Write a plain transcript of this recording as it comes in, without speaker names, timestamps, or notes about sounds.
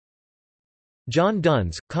John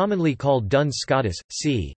Duns, commonly called Duns Scotus,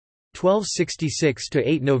 c. 1266 to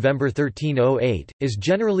 8 November 1308, is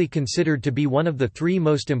generally considered to be one of the three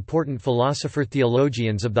most important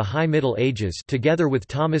philosopher-theologians of the High Middle Ages. Together with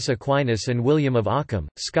Thomas Aquinas and William of Ockham,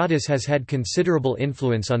 Scotus has had considerable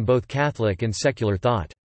influence on both Catholic and secular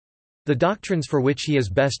thought. The doctrines for which he is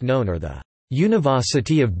best known are the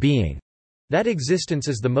univocity of being, that existence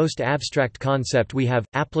is the most abstract concept we have,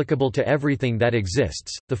 applicable to everything that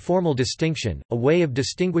exists, the formal distinction, a way of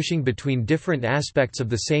distinguishing between different aspects of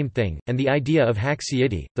the same thing, and the idea of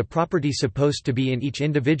haecceity, the property supposed to be in each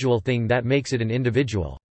individual thing that makes it an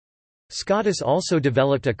individual. Scotus also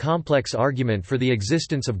developed a complex argument for the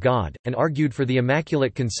existence of God, and argued for the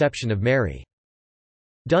Immaculate Conception of Mary.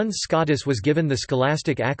 Duns Scotus was given the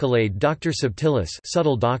scholastic accolade Doctor Subtilis,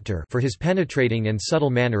 subtle doctor, for his penetrating and subtle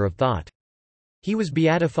manner of thought. He was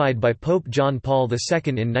beatified by Pope John Paul II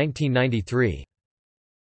in 1993.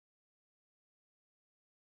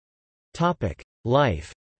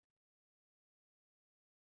 Life.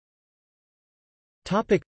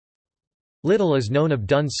 Little is known of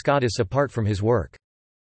Duns Scotus apart from his work.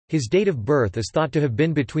 His date of birth is thought to have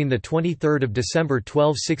been between 23 December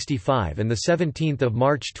 1265 and 17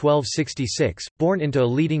 March 1266, born into a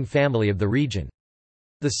leading family of the region.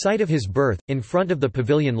 The site of his birth, in front of the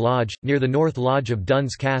Pavilion Lodge, near the North Lodge of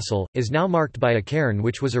Duns Castle, is now marked by a cairn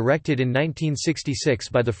which was erected in 1966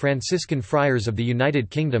 by the Franciscan Friars of the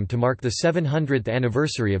United Kingdom to mark the 700th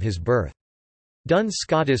anniversary of his birth. Duns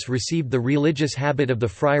Scotus received the religious habit of the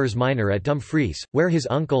Friars Minor at Dumfries, where his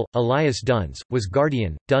uncle, Elias Duns, was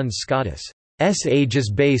guardian. Duns Scotus' age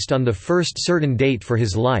is based on the first certain date for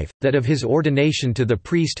his life, that of his ordination to the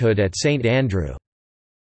priesthood at St Andrew.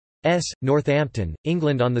 Northampton,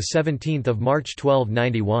 England on 17 March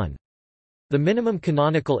 1291. The minimum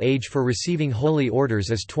canonical age for receiving holy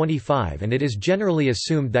orders is 25, and it is generally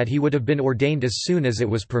assumed that he would have been ordained as soon as it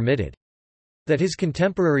was permitted. That his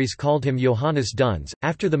contemporaries called him Johannes Duns,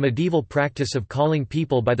 after the medieval practice of calling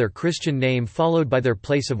people by their Christian name followed by their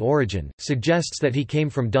place of origin, suggests that he came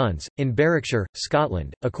from Duns, in Berwickshire,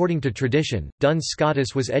 Scotland. According to tradition, Duns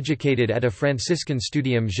Scotus was educated at a Franciscan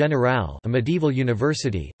Studium Generale, a medieval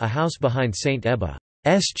university, a house behind St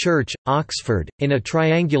Ebba's Church, Oxford, in a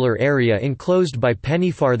triangular area enclosed by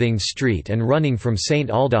Pennyfarthing Street and running from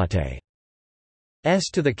St Aldate's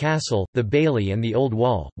to the castle, the bailey and the old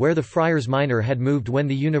wall, where the Friars Minor had moved when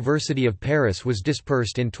the University of Paris was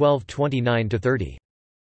dispersed in 1229–30.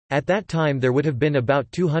 At that time there would have been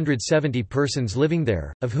about 270 persons living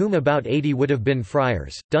there, of whom about 80 would have been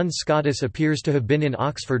friars. Duns Scotus appears to have been in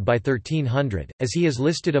Oxford by 1300, as he is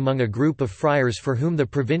listed among a group of friars for whom the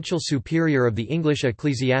provincial superior of the English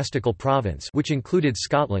ecclesiastical province, which included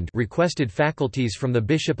Scotland, requested faculties from the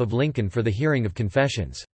Bishop of Lincoln for the hearing of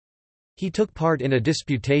confessions. He took part in a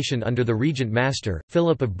disputation under the regent master,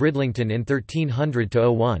 Philip of Bridlington in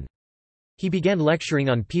 1300–01. He began lecturing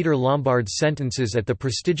on Peter Lombard's sentences at the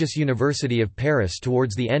prestigious University of Paris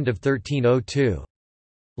towards the end of 1302.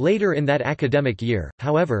 Later in that academic year,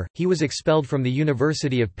 however, he was expelled from the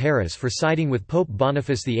University of Paris for siding with Pope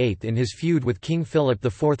Boniface VIII in his feud with King Philip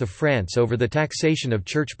IV of France over the taxation of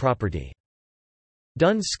church property.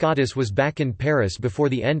 Duns Scotus was back in Paris before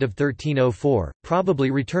the end of 1304, probably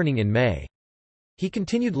returning in May. He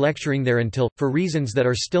continued lecturing there until, for reasons that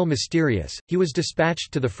are still mysterious, he was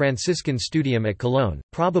dispatched to the Franciscan Studium at Cologne,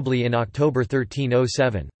 probably in October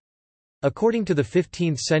 1307. According to the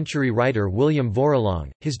 15th-century writer William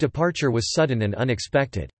Vorelong, his departure was sudden and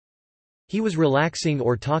unexpected. He was relaxing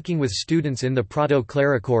or talking with students in the Prato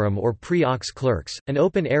Clericorum or Pre-aux Clerks, an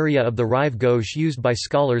open area of the Rive Gauche used by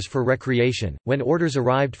scholars for recreation. When orders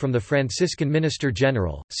arrived from the Franciscan Minister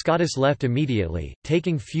General, Scotus left immediately,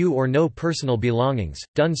 taking few or no personal belongings.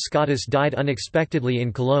 Duns Scotus died unexpectedly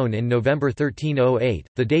in Cologne in November 1308.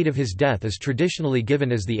 The date of his death is traditionally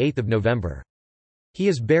given as the 8th of November. He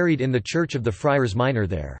is buried in the Church of the Friars Minor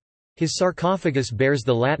there. His sarcophagus bears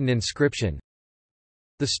the Latin inscription.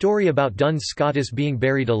 The story about Duns Scotus being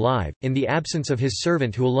buried alive, in the absence of his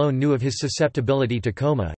servant who alone knew of his susceptibility to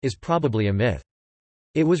coma, is probably a myth.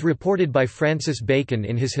 It was reported by Francis Bacon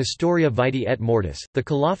in his Historia Vitae et Mortis. The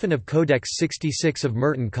colophon of Codex 66 of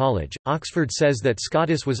Merton College, Oxford says that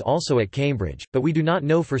Scotus was also at Cambridge, but we do not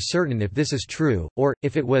know for certain if this is true, or,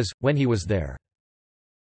 if it was, when he was there.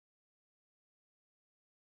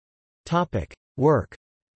 Work.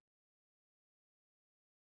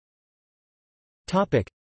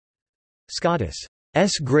 Scotus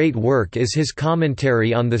great work is his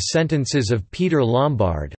commentary on the sentences of Peter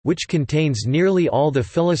Lombard, which contains nearly all the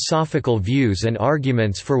philosophical views and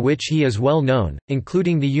arguments for which he is well known,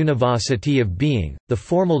 including the univocity of being, the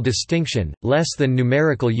formal distinction, less than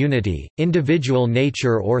numerical unity, individual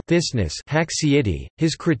nature or thisness haxiety,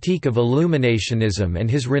 his critique of illuminationism and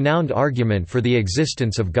his renowned argument for the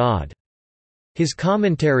existence of God. His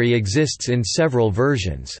commentary exists in several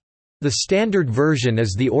versions. The standard version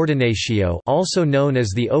is the Ordinatio, also known as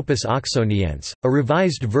the Opus Oxoniense, a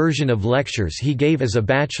revised version of lectures he gave as a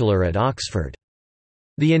bachelor at Oxford.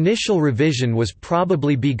 The initial revision was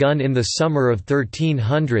probably begun in the summer of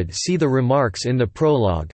 1300. See the remarks in the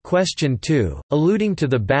prologue. Question 2, alluding to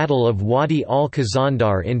the Battle of Wadi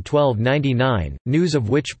al-Khazandar in 1299, news of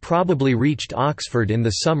which probably reached Oxford in the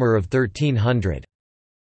summer of 1300.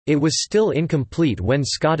 It was still incomplete when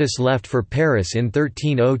Scotus left for Paris in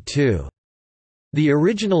 1302. The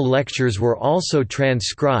original lectures were also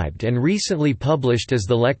transcribed and recently published as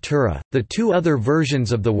the Lectura. The two other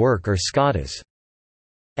versions of the work are Scotus'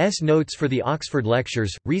 notes for the Oxford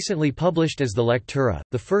Lectures, recently published as the Lectura,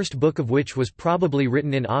 the first book of which was probably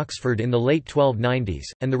written in Oxford in the late 1290s,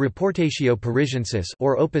 and the Reportatio Parisiensis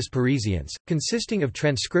or Opus Parisiense, consisting of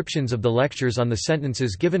transcriptions of the lectures on the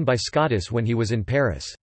sentences given by Scotus when he was in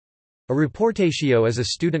Paris. A reportatio is a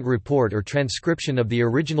student report or transcription of the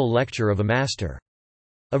original lecture of a master.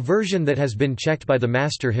 A version that has been checked by the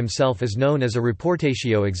master himself is known as a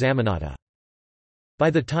reportatio examinata. By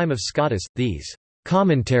the time of Scotus, these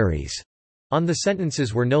commentaries on the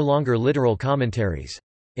sentences were no longer literal commentaries.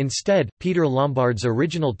 Instead, Peter Lombard's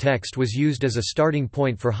original text was used as a starting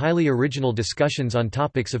point for highly original discussions on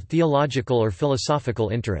topics of theological or philosophical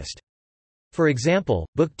interest. For example,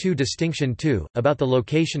 Book 2 Distinction 2, about the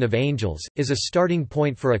location of angels, is a starting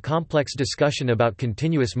point for a complex discussion about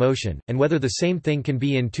continuous motion, and whether the same thing can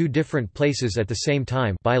be in two different places at the same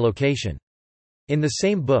time bilocation. In the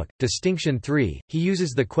same book, Distinction 3, he uses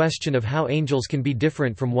the question of how angels can be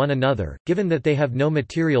different from one another, given that they have no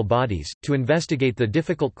material bodies, to investigate the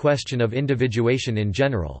difficult question of individuation in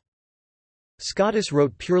general. Scotus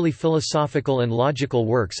wrote purely philosophical and logical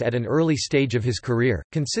works at an early stage of his career,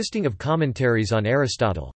 consisting of commentaries on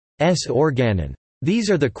Aristotle's Organon.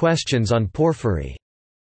 These are the questions on Porphyry's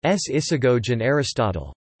Isagoge and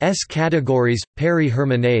Aristotle's Categories,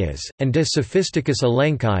 Perihermeneias, and De Sophisticus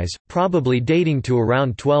Elenchis, probably dating to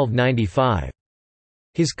around 1295.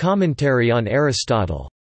 His commentary on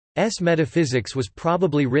Aristotle Metaphysics was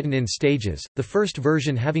probably written in stages, the first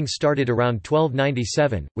version having started around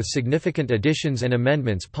 1297, with significant additions and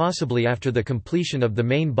amendments possibly after the completion of the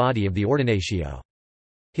main body of the Ordinatio.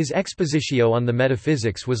 His Expositio on the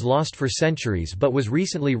Metaphysics was lost for centuries but was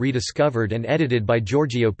recently rediscovered and edited by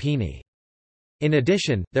Giorgio Pini. In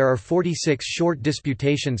addition, there are 46 short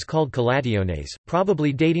disputations called Collationes,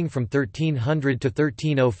 probably dating from 1300 to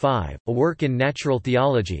 1305, a work in natural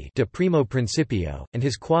theology De Primo Principio, and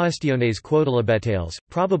his Quaestiones Quodlibetales,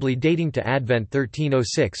 probably dating to Advent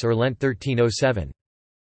 1306 or Lent 1307.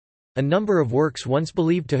 A number of works once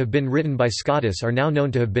believed to have been written by Scotus are now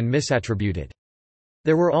known to have been misattributed.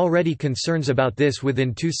 There were already concerns about this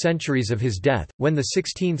within 2 centuries of his death, when the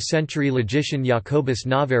 16th-century logician Jacobus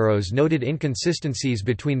Navarros noted inconsistencies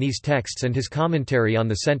between these texts and his commentary on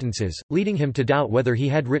the sentences, leading him to doubt whether he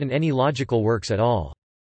had written any logical works at all.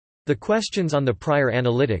 The questions on the prior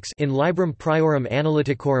analytics in Librum Priorum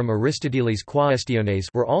Analyticorum Aristotelis Quaestiones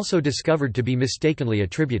were also discovered to be mistakenly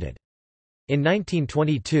attributed. In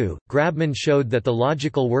 1922, Grabman showed that the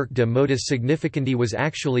logical work De Modis Significandi was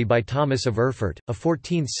actually by Thomas of Erfurt, a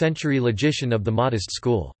 14th-century logician of the modist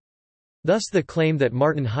school. Thus the claim that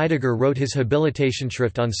Martin Heidegger wrote his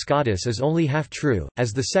Habilitationschrift on Scotus is only half true,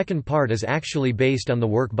 as the second part is actually based on the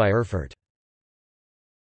work by Erfurt.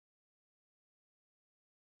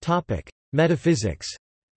 Metaphysics.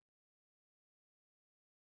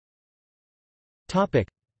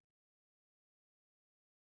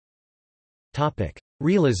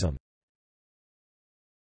 Realism.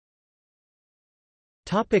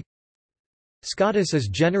 Scotus is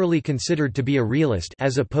generally considered to be a realist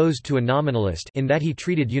as opposed to a nominalist in that he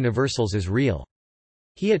treated universals as real.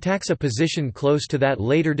 He attacks a position close to that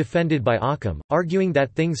later defended by Occam, arguing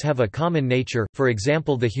that things have a common nature, for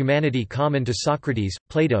example the humanity common to Socrates,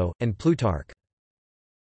 Plato, and Plutarch.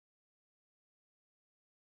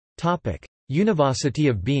 Univocity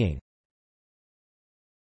of being.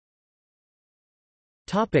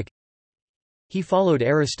 He followed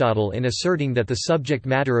Aristotle in asserting that the subject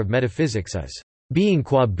matter of metaphysics is being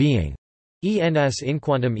qua being, ens in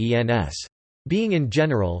quantum ens. Being in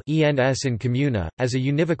general, ens in communa, as a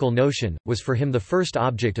univocal notion, was for him the first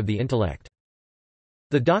object of the intellect.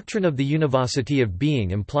 The doctrine of the univocity of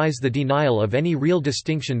being implies the denial of any real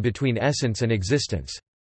distinction between essence and existence.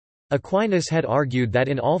 Aquinas had argued that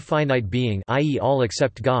in all finite being, i.e. all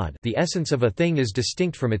except God, the essence of a thing is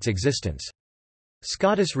distinct from its existence.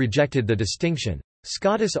 Scotus rejected the distinction.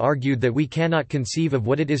 Scotus argued that we cannot conceive of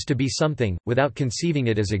what it is to be something, without conceiving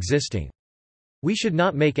it as existing. We should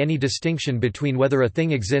not make any distinction between whether a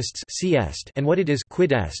thing exists and what it is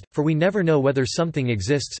quid est, for we never know whether something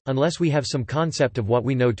exists, unless we have some concept of what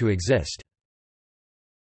we know to exist.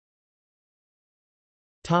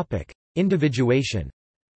 Individuation.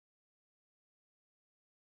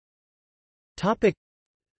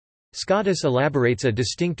 Scotus elaborates a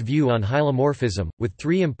distinct view on hylomorphism, with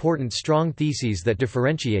three important strong theses that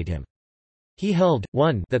differentiate him. He held,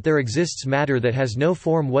 1, that there exists matter that has no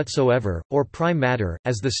form whatsoever, or prime matter,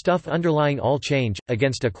 as the stuff underlying all change,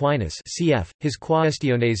 against Aquinas cf. his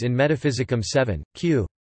Quaestiones in Metaphysicum 7, q.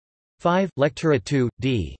 5, Lectura 2,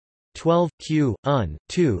 d. 12, q. un.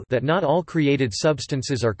 2, that not all created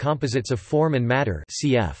substances are composites of form and matter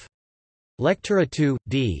cf. Lectura 2,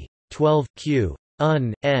 d. 12, q.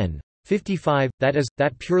 un. n. 55, that is,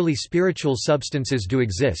 that purely spiritual substances do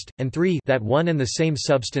exist, and 3, that one and the same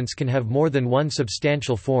substance can have more than one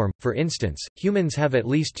substantial form. For instance, humans have at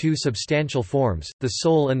least two substantial forms, the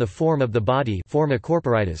soul and the form of the body, forma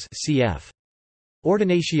corporitas cf.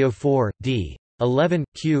 Ordinatio 4, d. 11,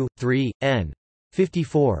 q. 3, n.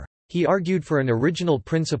 54. He argued for an original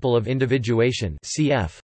principle of individuation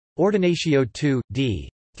cf. Ordinatio 2, d.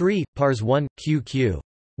 3, pars 1, qq.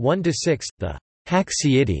 1–6, the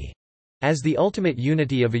haxiity, as the ultimate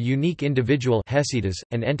unity of a unique individual Hesitas,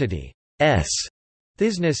 an entity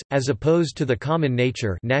thisness, as opposed to the common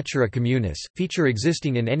nature natura communis, feature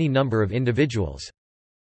existing in any number of individuals.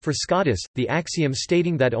 For Scotus, the axiom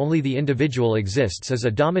stating that only the individual exists is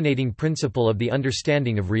a dominating principle of the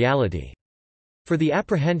understanding of reality. For the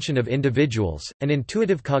apprehension of individuals, an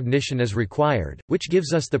intuitive cognition is required, which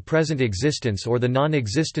gives us the present existence or the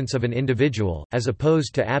non-existence of an individual, as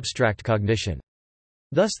opposed to abstract cognition.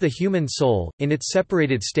 Thus the human soul, in its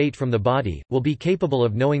separated state from the body, will be capable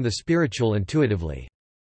of knowing the spiritual intuitively.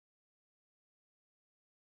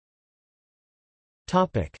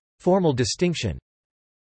 Formal distinction.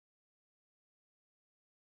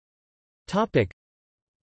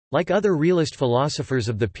 Like other realist philosophers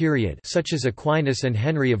of the period such as Aquinas and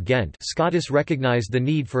Henry of Ghent, Scotus recognized the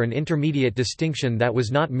need for an intermediate distinction that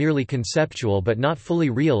was not merely conceptual but not fully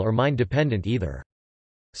real or mind-dependent either.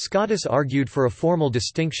 Scotus argued for a formal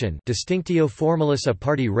distinction, distinctio formalis a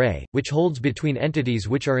parte re, which holds between entities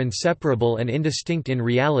which are inseparable and indistinct in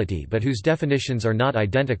reality but whose definitions are not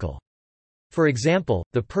identical. For example,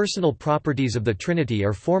 the personal properties of the Trinity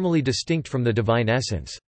are formally distinct from the divine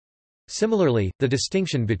essence. Similarly, the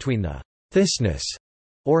distinction between the thisness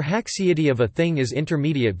or haxiety of a thing is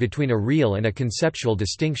intermediate between a real and a conceptual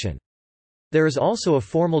distinction. There is also a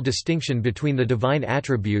formal distinction between the divine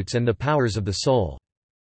attributes and the powers of the soul.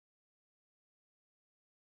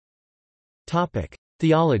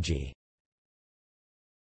 Theology.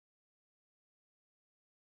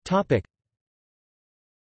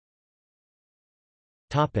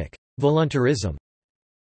 Voluntarism.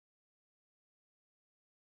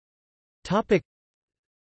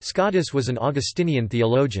 Scotus was an Augustinian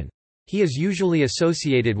theologian. He is usually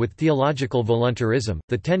associated with theological voluntarism,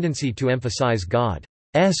 the tendency to emphasize God's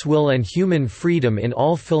will and human freedom in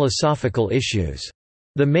all philosophical issues.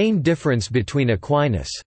 The main difference between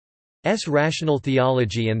Aquinas' rational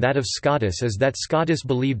theology and that of Scotus is that Scotus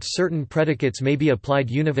believed certain predicates may be applied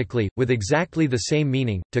univocally, with exactly the same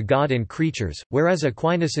meaning, to God and creatures, whereas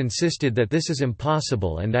Aquinas insisted that this is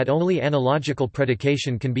impossible and that only analogical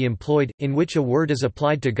predication can be employed, in which a word is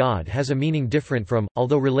applied to God has a meaning different from,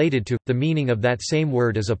 although related to, the meaning of that same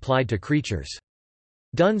word is applied to creatures.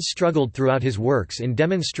 Duns struggled throughout his works in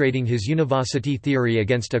demonstrating his univocity theory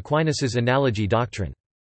against Aquinas's analogy doctrine.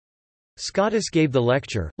 Scotus gave the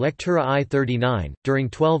lecture, Lectura I-39, during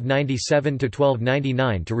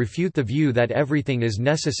 1297–1299 to refute the view that everything is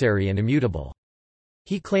necessary and immutable.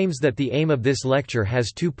 He claims that the aim of this lecture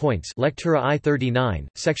has 2 points. Lectura I-39,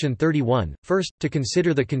 section 31, first, to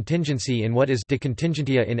consider the contingency in what is de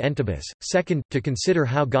contingentia in entibus, second, to consider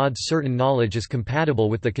how God's certain knowledge is compatible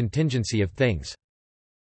with the contingency of things.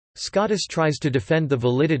 Scotus tries to defend the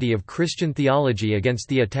validity of Christian theology against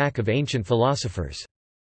the attack of ancient philosophers.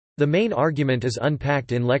 The main argument is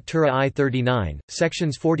unpacked in Lectura I-39,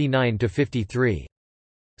 sections 49–53.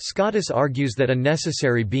 Scotus argues that a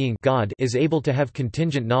necessary being God is able to have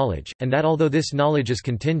contingent knowledge, and that although this knowledge is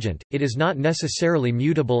contingent, it is not necessarily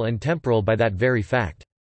mutable and temporal by that very fact.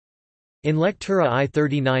 In Lectura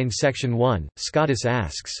I-39 section 1, Scotus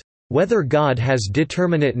asks, whether God has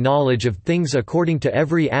determinate knowledge of things according to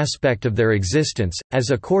every aspect of their existence, as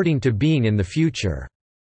according to being in the future."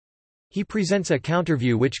 He presents a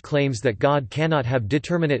counterview which claims that God cannot have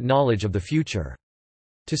determinate knowledge of the future.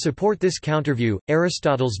 To support this counterview,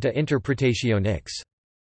 Aristotle's De Interpretatione.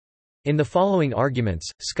 In the following arguments,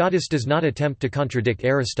 Scotus does not attempt to contradict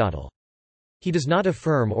Aristotle. He does not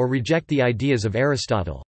affirm or reject the ideas of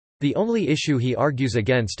Aristotle. The only issue he argues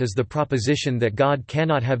against is the proposition that God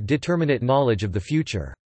cannot have determinate knowledge of the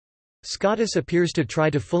future. Scotus appears to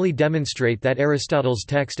try to fully demonstrate that Aristotle's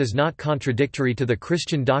text is not contradictory to the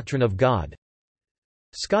Christian doctrine of God.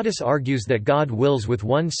 Scotus argues that God wills with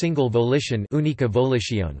one single volition, unica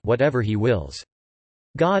volitione, whatever he wills.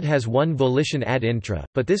 God has one volition ad intra,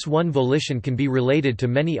 but this one volition can be related to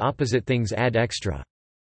many opposite things ad extra.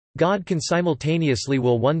 God can simultaneously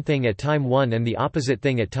will one thing at time 1 and the opposite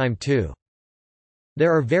thing at time 2.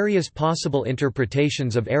 There are various possible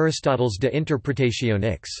interpretations of Aristotle's De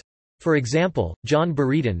Interpretatione. For example, John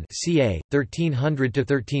Buridan ca.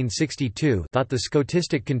 1300–1362 thought the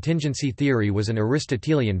Scotistic contingency theory was an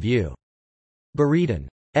Aristotelian view. Buridan's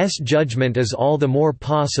judgment is all the more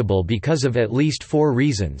possible because of at least 4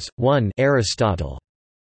 reasons. 1 Aristotle's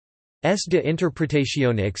De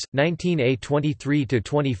Interpretationis, 19a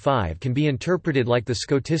 23–25 can be interpreted like the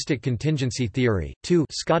Scotistic contingency theory. 2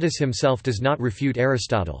 Scotus himself does not refute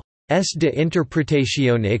Aristotle's De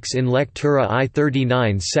Interpretationis in Lectura I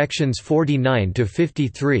 39 sections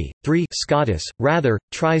 49–53. 3 Scotus, rather,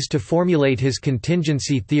 tries to formulate his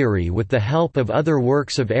contingency theory with the help of other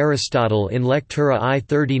works of Aristotle in Lectura I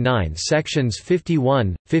 39 sections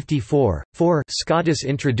 51, 54. 4 Scotus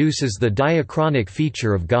introduces the diachronic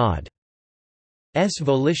feature of God's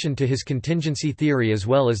volition to his contingency theory as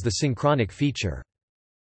well as the synchronic feature.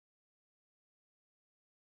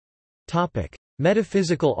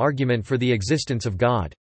 Metaphysical argument for the existence of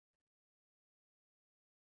God.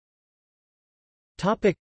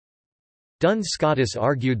 Duns Scotus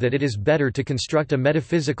argued that it is better to construct a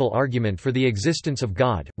metaphysical argument for the existence of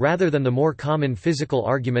God, rather than the more common physical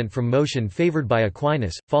argument from motion favored by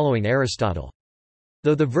Aquinas, following Aristotle.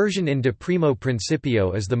 Though the version in De Primo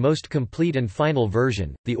Principio is the most complete and final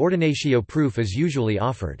version, the Ordinatio proof is usually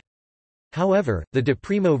offered. However, the De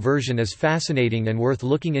Primo version is fascinating and worth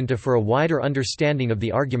looking into for a wider understanding of the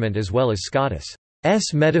argument as well as Scotus'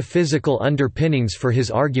 metaphysical underpinnings for his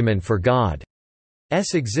argument for God's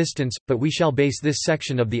existence, but we shall base this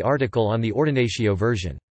section of the article on the Ordinatio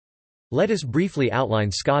version. Let us briefly outline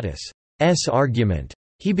Scotus' argument.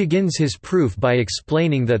 He begins his proof by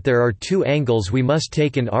explaining that there are 2 angles we must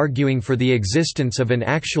take in arguing for the existence of an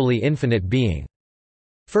actually infinite being.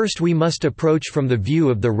 First, we must approach from the view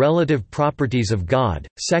of the relative properties of God,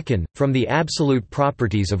 second, from the absolute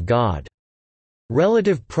properties of God.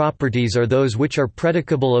 Relative properties are those which are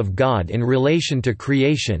predicable of God in relation to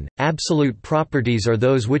creation, absolute properties are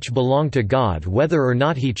those which belong to God whether or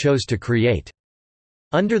not he chose to create.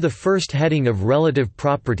 Under the first heading of relative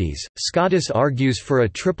properties, Scotus argues for a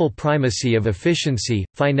triple primacy of efficiency,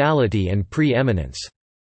 finality and pre-eminence.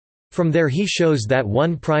 From there he shows that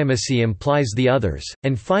one primacy implies the others,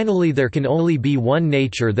 and finally there can only be one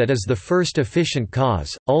nature that is the first efficient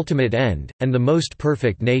cause, ultimate end, and the most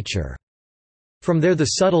perfect nature. From there the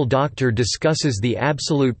subtle doctor discusses the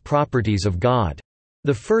absolute properties of God.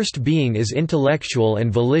 The first being is intellectual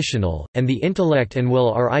and volitional, and the intellect and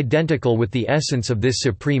will are identical with the essence of this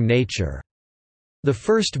supreme nature. The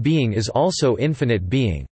first being is also infinite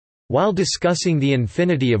being. While discussing the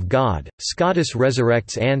infinity of God, Scotus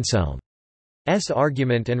resurrects Anselm's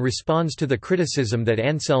argument and responds to the criticism that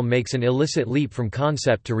Anselm makes an illicit leap from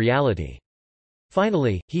concept to reality.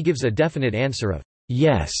 Finally, he gives a definite answer of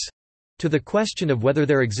yes to the question of whether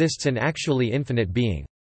there exists an actually infinite being.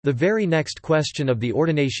 The very next question of the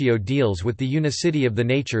Ordinatio deals with the unicity of the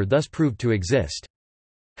nature thus proved to exist.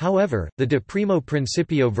 However, the De Primo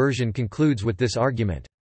Principio version concludes with this argument.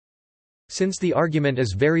 Since the argument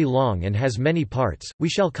is very long and has many parts, we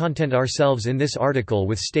shall content ourselves in this article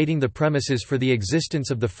with stating the premises for the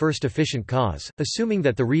existence of the first efficient cause, assuming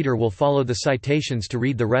that the reader will follow the citations to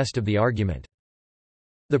read the rest of the argument.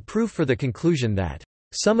 The proof for the conclusion that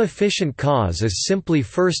some efficient cause is simply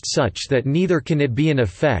first such that neither can it be an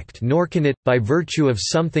effect nor can it, by virtue of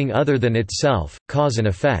something other than itself, cause an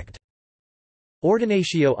effect.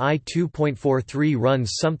 Ordinatio I 2.43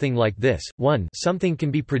 runs something like this: 1. Something can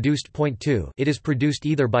be produced. 2. It is produced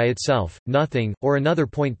either by itself, nothing, or another.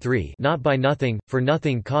 3. Not by nothing, for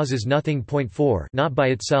nothing causes nothing. 4. Not by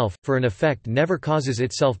itself, for an effect never causes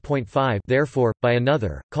itself. 5. Therefore, by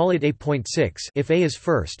another, call it A. 6. If A is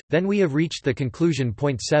first, then we have reached the conclusion.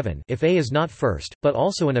 7. If A is not first, but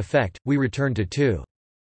also an effect, we return to 2.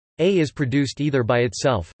 A is produced either by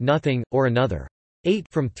itself, nothing, or another. 8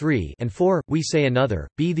 from 3 and 4, we say another.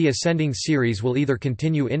 B. The ascending series will either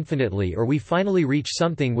continue infinitely or we finally reach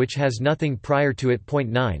something which has nothing prior to it.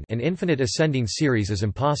 9 An infinite ascending series is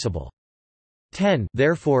impossible. 10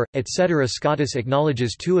 Therefore, etc. Scotus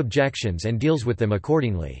acknowledges two objections and deals with them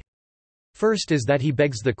accordingly. First is that he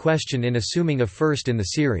begs the question in assuming a first in the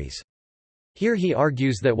series. Here he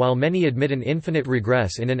argues that while many admit an infinite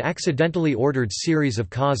regress in an accidentally ordered series of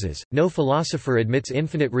causes, no philosopher admits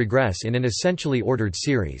infinite regress in an essentially ordered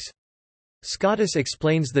series. Scotus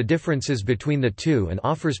explains the differences between the two and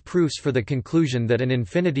offers proofs for the conclusion that an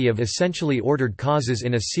infinity of essentially ordered causes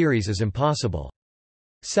in a series is impossible.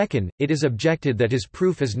 Second, it is objected that his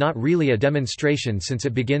proof is not really a demonstration since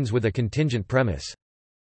it begins with a contingent premise.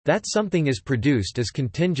 That something is produced is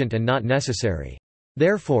contingent and not necessary.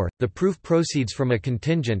 Therefore, the proof proceeds from a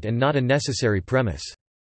contingent and not a necessary premise.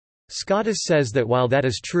 Scotus says that while that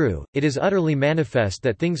is true, it is utterly manifest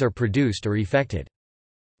that things are produced or effected.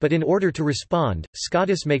 But in order to respond,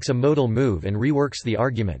 Scotus makes a modal move and reworks the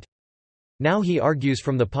argument. Now he argues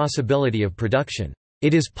from the possibility of production.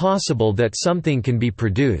 It is possible that something can be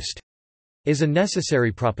produced, is a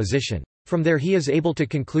necessary proposition. From there he is able to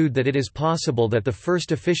conclude that it is possible that the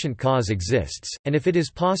first efficient cause exists, and if it is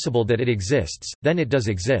possible that it exists, then it does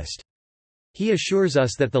exist. He assures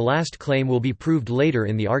us that the last claim will be proved later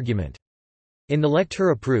in the argument. In the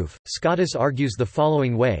Lectura proof, Scotus argues the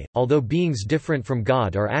following way: although beings different from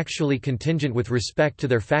God are actually contingent with respect to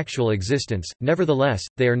their factual existence, nevertheless,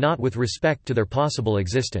 they are not with respect to their possible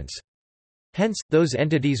existence. Hence, those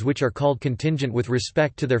entities which are called contingent with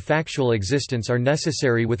respect to their factual existence are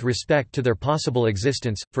necessary with respect to their possible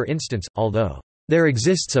existence. For instance, although there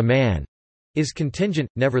exists a man is contingent,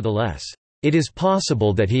 nevertheless, it is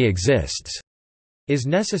possible that he exists is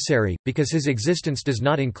necessary, because his existence does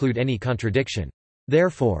not include any contradiction.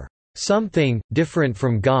 Therefore, something, different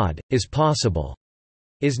from God, is possible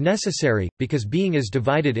is necessary, because being is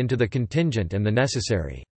divided into the contingent and the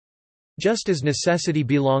necessary. Just as necessity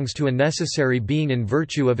belongs to a necessary being in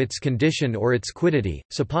virtue of its condition or its quiddity,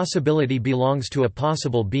 so possibility belongs to a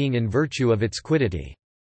possible being in virtue of its quiddity.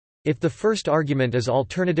 If the first argument is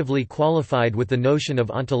alternatively qualified with the notion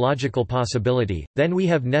of ontological possibility, then we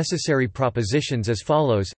have necessary propositions as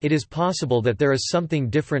follows: it is possible that there is something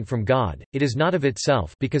different from God, it is not of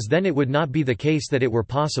itself, because then it would not be the case that it were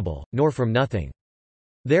possible, nor from nothing.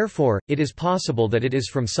 Therefore, it is possible that it is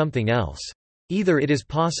from something else. Either it is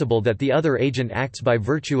possible that the other agent acts by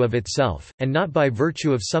virtue of itself, and not by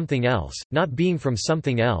virtue of something else, not being from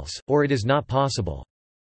something else, or it is not possible.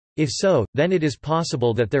 If so, then it is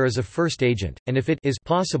possible that there is a first agent, and if it is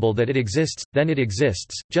possible that it exists, then it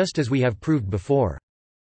exists, just as we have proved before.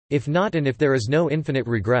 If not, and if there is no infinite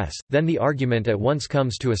regress, then the argument at once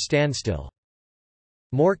comes to a standstill.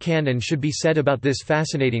 More can and should be said about this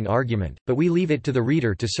fascinating argument, but we leave it to the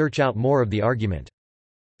reader to search out more of the argument.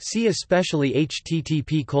 See especially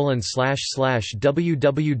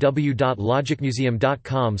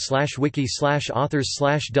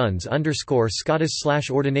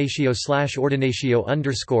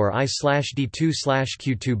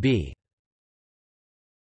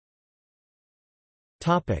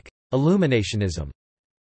Topic: Illuminationism.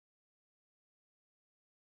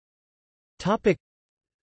 Topic: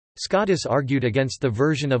 Scotus argued against the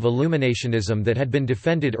version of illuminationism that had been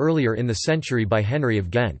defended earlier in the century by Henry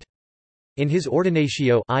of Ghent. In his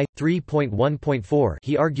Ordinatio I. 3.1.4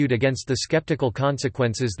 he argued against the skeptical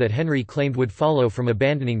consequences that Henry claimed would follow from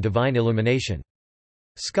abandoning divine illumination.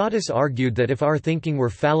 Scotus argued that if our thinking were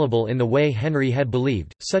fallible in the way Henry had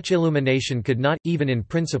believed, such illumination could not, even in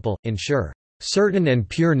principle, ensure certain and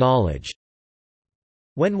pure knowledge.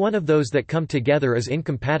 When one of those that come together is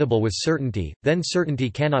incompatible with certainty, then certainty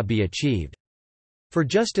cannot be achieved. For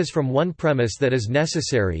just as from one premise that is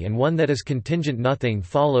necessary and one that is contingent nothing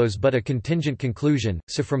follows but a contingent conclusion,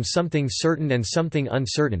 so from something certain and something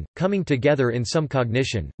uncertain, coming together in some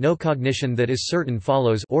cognition, no cognition that is certain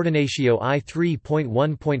follows. Ordinatio I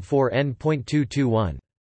 3.1.4 n.221.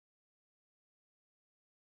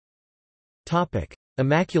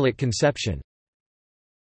 Immaculate Conception.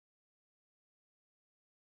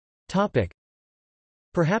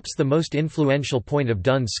 Perhaps the most influential point of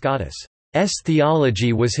Duns Scotus'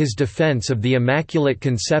 theology was his defense of the Immaculate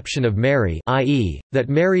Conception of Mary, i.e., that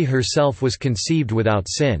Mary herself was conceived without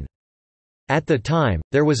sin. At the time,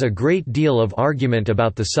 there was a great deal of argument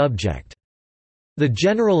about the subject. The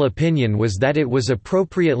general opinion was that it was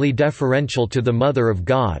appropriately deferential to the Mother of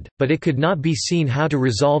God, but it could not be seen how to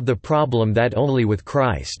resolve the problem that only with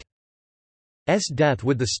Christ's death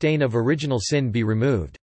would the stain of original sin be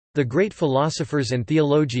removed. The great philosophers and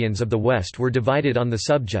theologians of the West were divided on the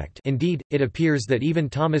subject. Indeed, it appears that even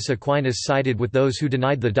Thomas Aquinas sided with those who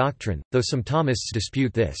denied the doctrine, though some Thomists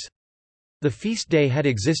dispute this. The feast day had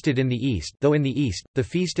existed in the East, though in the East, the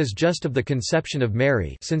feast is just of the conception of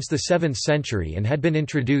Mary since the 7th century and had been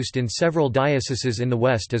introduced in several dioceses in the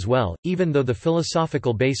West as well, even though the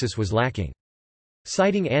philosophical basis was lacking.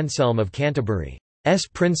 Citing Anselm of Canterbury, S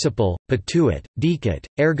principle, patuit, dicit,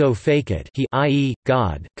 ergo fecit he, i.e.,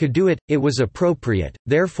 God, could do it, it was appropriate,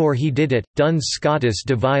 therefore he did it. Duns Scotus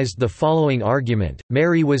devised the following argument: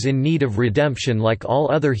 Mary was in need of redemption like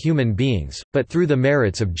all other human beings, but through the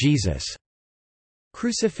merits of Jesus'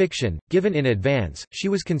 crucifixion, given in advance, she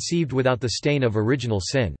was conceived without the stain of original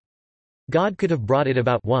sin. God could have brought it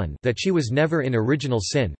about 1 that she was never in original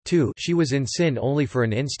sin, 2 she was in sin only for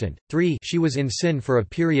an instant, 3 she was in sin for a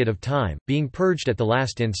period of time, being purged at the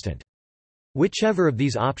last instant. Whichever of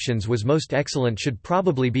these options was most excellent should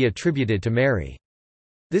probably be attributed to Mary.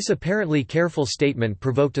 This apparently careful statement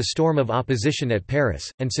provoked a storm of opposition at Paris,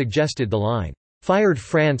 and suggested the line, "Fired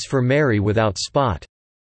France for Mary without spot,"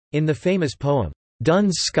 in the famous poem,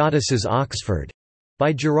 Duns Scotus's Oxford,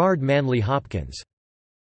 by Gerard Manley Hopkins.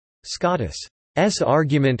 Scotus'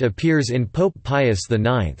 argument appears in Pope Pius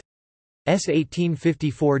IX's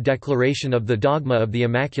 1854 declaration of the dogma of the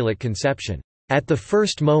Immaculate Conception. At the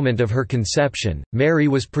first moment of her conception, Mary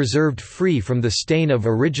was preserved free from the stain of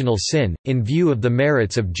original sin, in view of the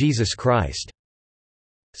merits of Jesus Christ.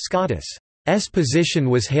 Scotus'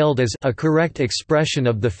 position was hailed as a correct expression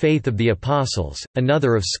of the faith of the Apostles,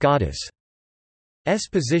 another of Scotus'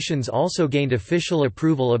 positions also gained official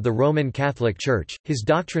approval of the Roman Catholic Church. His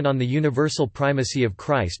doctrine on the universal primacy of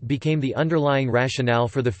Christ became the underlying rationale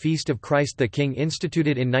for the Feast of Christ the King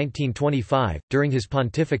instituted in 1925. During his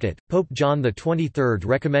pontificate, Pope John XXIII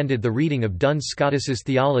recommended the reading of Duns Scotus's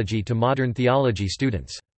theology to modern theology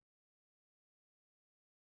students.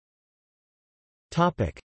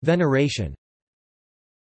 Topic: Veneration.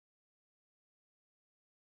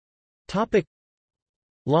 Topic: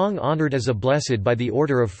 Long honoured as a blessed by the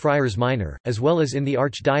Order of Friars Minor, as well as in the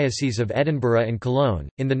Archdiocese of Edinburgh and Cologne,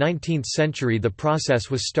 in the 19th century the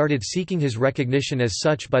process was started seeking his recognition as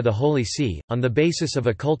such by the Holy See, on the basis of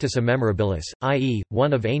a cultus memorabilis, i.e.,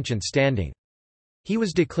 one of ancient standing. He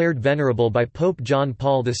was declared venerable by Pope John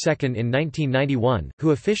Paul II in 1991,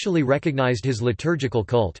 who officially recognized his liturgical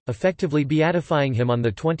cult, effectively beatifying him on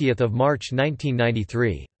 20 March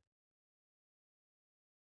 1993.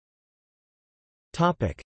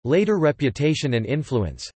 Later reputation and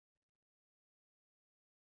influence.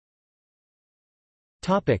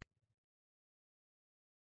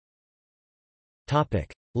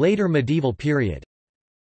 Later medieval period.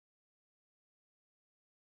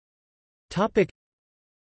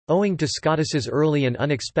 Owing to Scotus's early and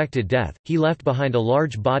unexpected death, he left behind a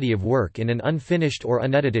large body of work in an unfinished or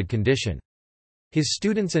unedited condition. His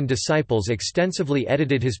students and disciples extensively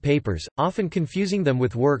edited his papers, often confusing them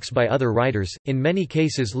with works by other writers, in many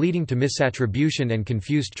cases leading to misattribution and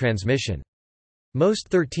confused transmission. Most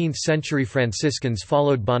 13th-century Franciscans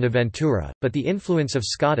followed Bonaventura, but the influence of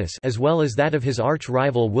Scotus as well as that of his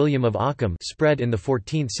arch-rival William of Ockham spread in the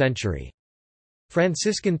 14th century.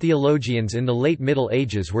 Franciscan theologians in the late Middle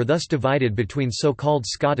Ages were thus divided between so-called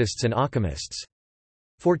Scotists and Occamists.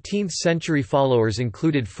 14th-century followers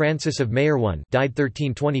included Francis of Mayerwan, died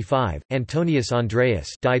 1325, Antonius Andreas,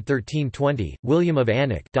 died 1320, William of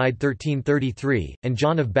Annick, died 1333, and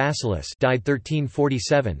John of Basilis, died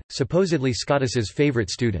 1347, supposedly Scotus's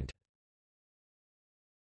favorite student.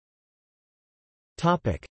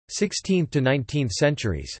 Topic: 16th to 19th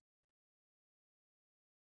centuries.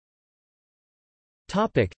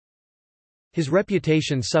 Topic: His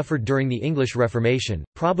reputation suffered during the English Reformation,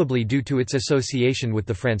 probably due to its association with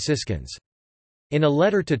the Franciscans. In a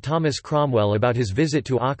letter to Thomas Cromwell about his visit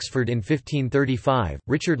to Oxford in 1535,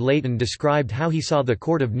 Richard Leighton described how he saw the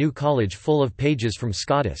court of New College full of pages from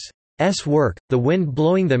Scotus' work, the wind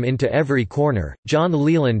blowing them into every corner. John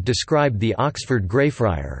Leland described the Oxford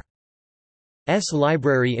Greyfriars'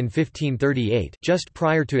 library in 1538, just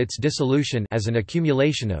prior to its dissolution, as an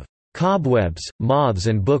accumulation of cobwebs, moths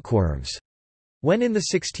and bookworms. When in the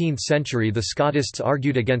 16th century the Scotists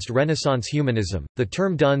argued against Renaissance humanism, the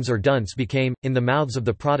term duns or dunce became, in the mouths of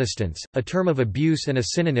the Protestants, a term of abuse and a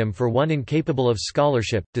synonym for one incapable of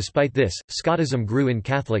scholarship. Despite this, Scotism grew in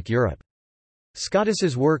Catholic Europe.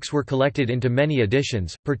 Scotus's works were collected into many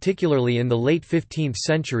editions, particularly in the late 15th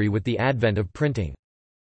century with the advent of printing.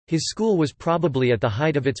 His school was probably at the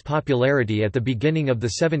height of its popularity at the beginning of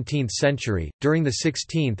the 17th century. During the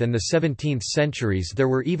 16th and the 17th centuries, there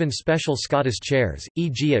were even special Scotus chairs,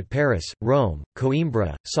 e.g., at Paris, Rome,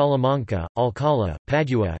 Coimbra, Salamanca, Alcala,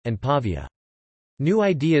 Padua, and Pavia. New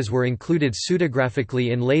ideas were included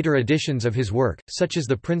pseudographically in later editions of his work, such as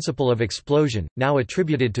the principle of explosion, now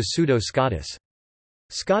attributed to Pseudo-Scotus.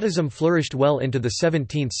 Scotism flourished well into the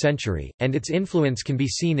 17th century, and its influence can be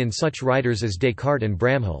seen in such writers as Descartes and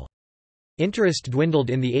Bramhall. Interest dwindled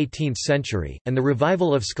in the 18th century, and the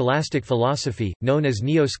revival of scholastic philosophy, known as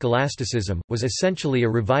neo-scholasticism, was essentially a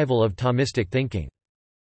revival of Thomistic thinking.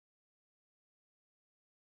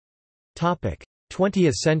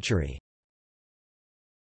 20th century.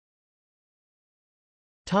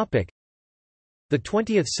 The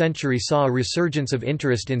 20th century saw a resurgence of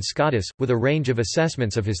interest in Scotus, with a range of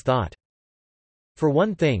assessments of his thought. For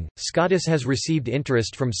one thing, Scotus has received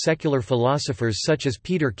interest from secular philosophers such as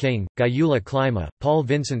Peter King, Gyula Klima, Paul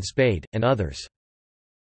Vincent Spade, and others.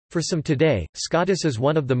 For some today, Scotus is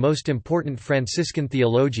one of the most important Franciscan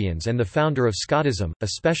theologians and the founder of Scotism, a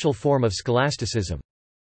special form of scholasticism.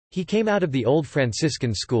 He came out of the old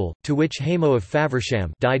Franciscan school, to which Hamo of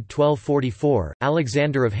Faversham died 1244,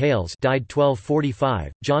 Alexander of Hales died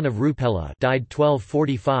 1245, John of Rupella died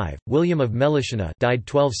 1245, William of Melishina died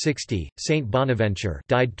 1260, Saint Bonaventure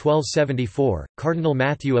died 1274, Cardinal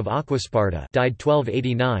Matthew of Aquisparta died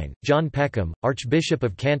 1289, John Peckham, Archbishop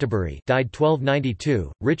of Canterbury died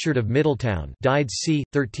 1292, Richard of Middletown died c.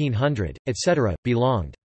 1300, etc.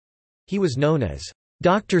 belonged. He was known as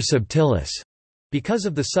Dr. Subtilis because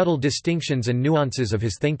of the subtle distinctions and nuances of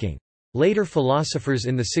his thinking. Later philosophers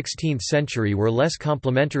in the 16th century were less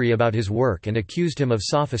complimentary about his work and accused him of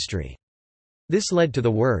sophistry. This led to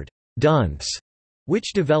the word dunce,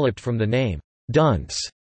 which developed from the name dunce,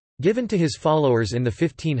 given to his followers in the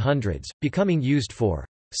 1500s, becoming used for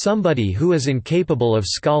somebody who is incapable of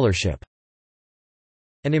scholarship.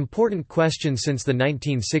 An important question since the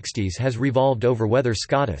 1960s has revolved over whether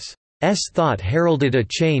Scotus' thought heralded a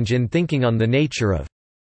change in thinking on the nature of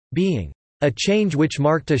being, a change which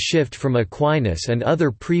marked a shift from Aquinas and other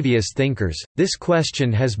previous thinkers. This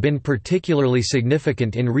question has been particularly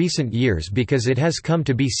significant in recent years because it has come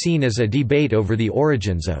to be seen as a debate over the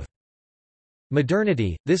origins of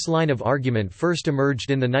modernity. This line of argument first emerged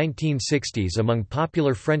in the 1960s among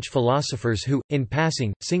popular French philosophers who, in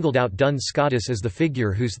passing, singled out Duns Scotus as the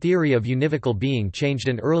figure whose theory of univocal being changed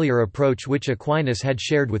an earlier approach which Aquinas had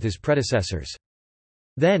shared with his predecessors.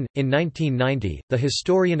 Then, in 1990, the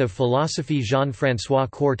historian of philosophy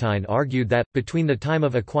Jean-François Courtine argued that, between the time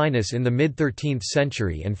of Aquinas in the mid-13th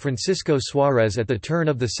century and Francisco Suarez at the turn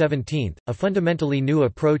of the 17th, a fundamentally new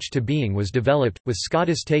approach to being was developed, with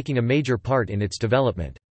Scotus taking a major part in its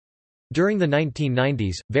development. During the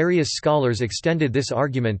 1990s, various scholars extended this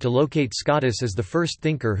argument to locate Scotus as the first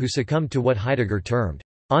thinker who succumbed to what Heidegger termed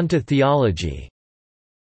ontotheology.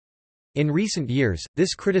 In recent years,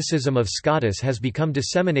 this criticism of Scotus has become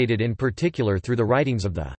disseminated in particular through the writings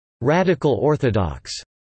of the radical orthodox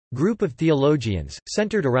group of theologians,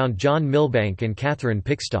 centered around John Milbank and Catherine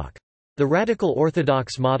Pickstock. The radical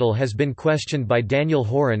orthodox model has been questioned by Daniel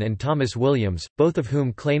Horan and Thomas Williams, both of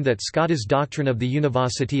whom claim that Scotus' doctrine of the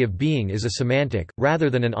univocity of being is a semantic, rather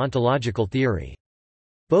than an ontological theory.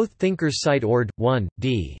 Both thinkers cite Ord. 1,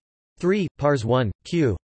 d. 3, pars 1,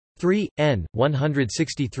 q. 3, n.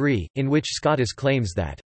 163, in which Scotus claims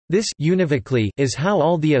that this univocally is how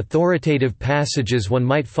all the authoritative passages one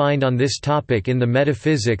might find on this topic in the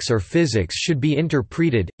metaphysics or physics should be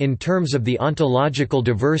interpreted, in terms of the ontological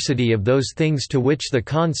diversity of those things to which the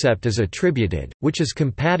concept is attributed, which is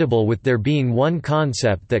compatible with there being one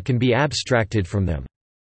concept that can be abstracted from them.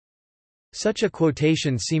 Such a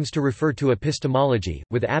quotation seems to refer to epistemology,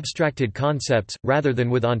 with abstracted concepts, rather than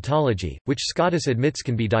with ontology, which Scotus admits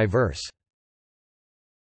can be diverse.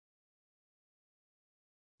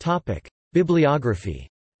 Bibliography.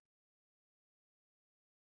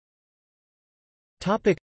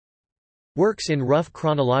 Works in rough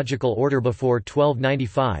chronological order before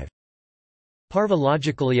 1295. Parva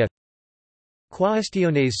Logicalia,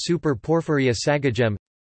 Quaestiones super Porphyria Sagagem,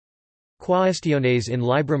 Quaestiones in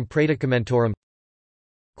Librum Predicamentorum,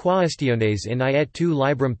 Quaestiones in I et tu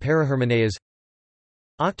Librum Parahermeneas,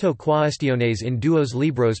 Octo Quaestiones in duos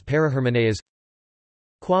Libros Parahermeneas,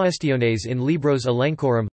 Quaestiones in Libros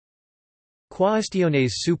Elencorum,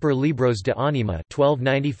 Quaestiones super Libros de Anima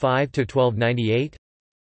 1295–1298,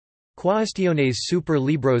 Quaestiones super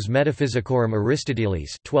Libros Metaphysicorum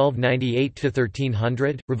Aristotelis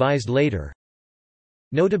 1298–1300, revised later.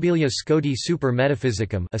 Notabilia Scoti Super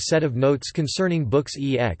Metaphysicum, a set of notes concerning books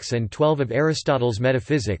EX and 12 of Aristotle's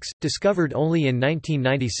Metaphysics, discovered only in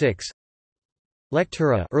 1996.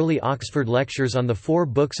 Lectura, early Oxford lectures on the 4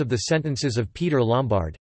 books of the sentences of Peter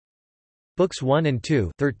Lombard. Books 1 and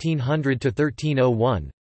 2, 1300 to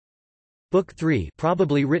 1301. Book 3,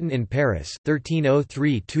 probably written in Paris,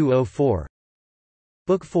 1303–204.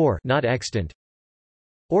 Book 4, not extant.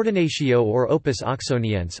 Ordinatio or Opus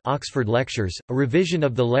Oxoniense, Oxford Lectures, a revision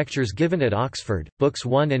of the lectures given at Oxford, Books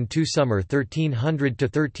 1 and 2 summer 1300 to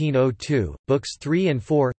 1302, Books 3 and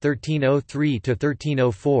 4, 1303 to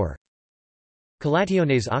 1304.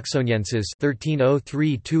 Collationes Oxonienses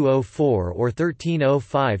 1303–204 or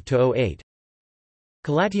 1305–08.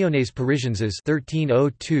 Collationes Parisienses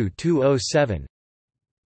 1302–207.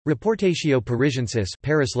 Reportatio Parisiensis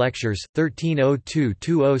Paris Lectures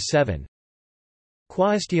 1302–207.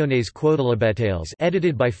 Quaestiones Quodlibetales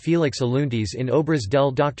edited by Félix Aluntis in Obras del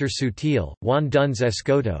Dr. Sutil, Juan Duns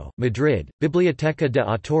Escoto, Madrid, Biblioteca de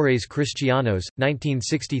Autores Cristianos,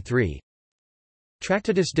 1963.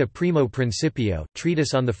 Tractatus de Primo Principio,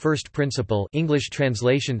 Treatise on the First Principle, English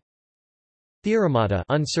translation. Theoremata,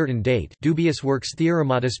 uncertain date, dubious works,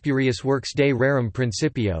 Theoremata spurious works de rerum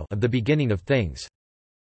principio, of the beginning of things.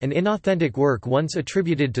 An inauthentic work once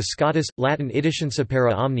attributed to Scotus, Latin edition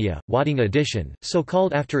Supera Omnia, Wadding edition, so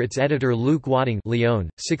called after its editor Luke Wadding, Lyon,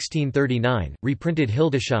 1639, reprinted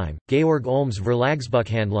Hildesheim, Georg Olms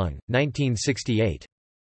Verlagsbuchhandlung, 1968.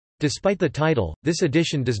 Despite the title, this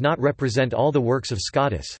edition does not represent all the works of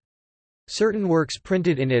Scotus. Certain works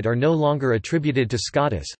printed in it are no longer attributed to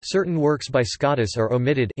Scotus, certain works by Scotus are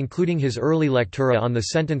omitted, including his early lectura on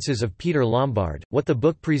the sentences of Peter Lombard. What the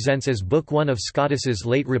book presents as Book 1 of Scotus's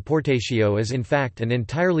late Reportatio is in fact an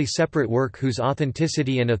entirely separate work whose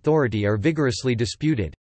authenticity and authority are vigorously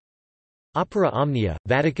disputed. Opera Omnia,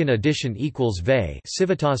 Vatican edition equals V.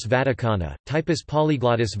 Civitas Vaticana, Typus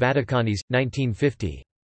Polyglottis Vaticanis, 1950.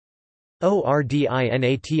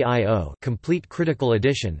 Ordinatio, complete critical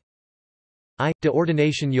edition. De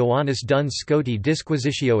ordination Ioannis Duns Scoti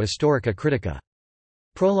Disquisitio Historica Critica.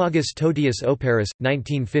 Prologus Totius Operis,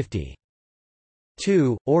 1950.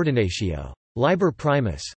 2. Ordinatio. Liber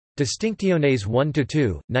Primus. Distinctiones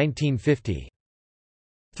 1–2, 1950.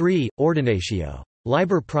 3. Ordinatio.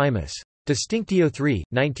 Liber Primus. Distinctio 3,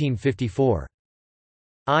 1954.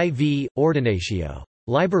 IV. Ordinatio.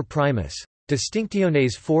 Liber Primus.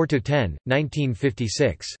 Distinctiones 4–10,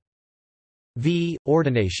 1956. V.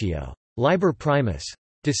 Ordinatio. Liber Primus.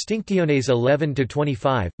 Distinctiones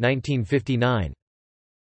 11–25, 1959.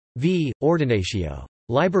 V. Ordinatio.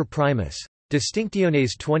 Liber Primus.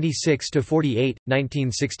 Distinctiones 26–48,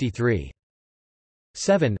 1963.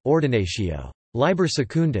 7. Ordinatio. Liber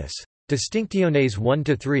Secundus. Distinctiones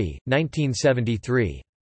 1–3, 1973.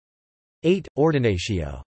 8.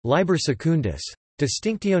 Ordinatio. Liber Secundus.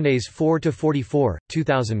 Distinctiones 4–44,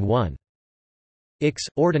 2001. Ix.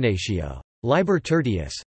 Ordinatio. Liber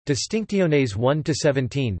Tertius. Distinctiones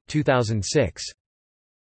 1–17, 2006.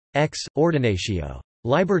 X. Ordinatio.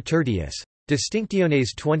 Liber Tertius.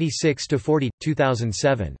 Distinctiones 26–40,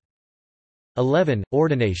 2007. 11.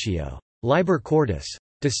 Ordinatio. Liber Quartus.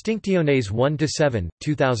 Distinctiones 1–7,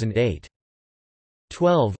 2008.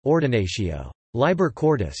 12. Ordinatio. Liber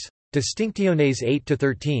Quartus. Distinctiones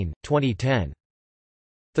 8–13, 2010.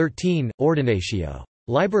 13. Ordinatio.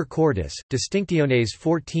 Liber Quartus. Distinctiones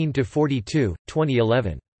 14–42,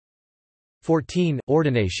 2011. 14.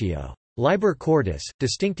 Ordinatio. Liber Quartus.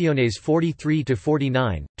 Distinctiones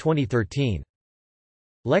 43–49, 2013.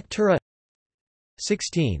 Lectura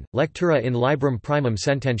 16. Lectura in Librum Primum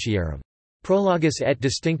Sententiarum. Prologus et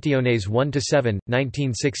Distinctiones 1–7,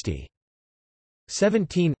 1960.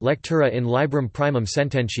 17. Lectura in Librum Primum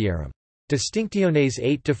Sententiarum. Distinctiones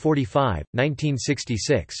 8–45,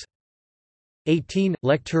 1966. 18.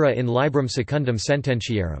 Lectura in Librum Secundum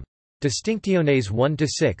Sententiarum. Distinctiones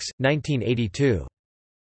 1–6, 1982.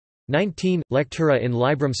 19. Lectura in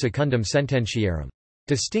Librum Secundum Sententiarum.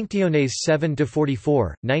 Distinctiones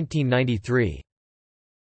 7–44, 1993.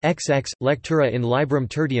 XX. Lectura in Librum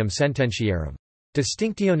Tertium Sententiarum.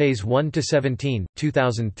 Distinctiones 1–17,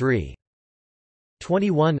 2003.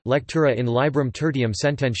 21. Lectura in Librum Tertium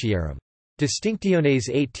Sententiarum. Distinctiones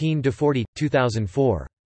 18–40, 2004.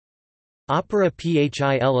 Opera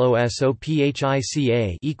Philosophica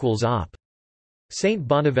equals Op. Saint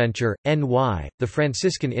Bonaventure, N.Y., The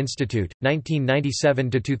Franciscan Institute,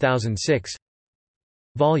 1997–2006.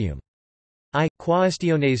 Volume I.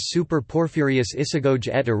 Quaestiones super Porphyrius Isagoge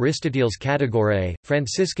et Aristoteles Categorae,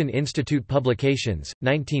 Franciscan Institute Publications,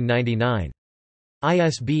 1999.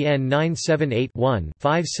 ISBN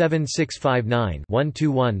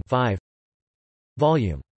 978-1-57659-121-5.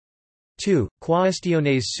 Volume 2,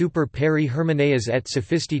 Quaestiones super peri Hermeneas et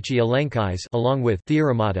Sophistici Elenchais along with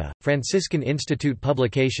Theoremata, Franciscan Institute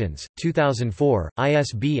Publications, 2004,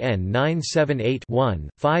 ISBN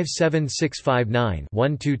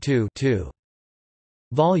 978-1-57659-122-2.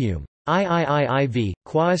 Volume IIIV,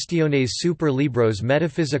 Quaestiones super Libros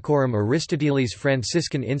Metaphysicorum Aristotelis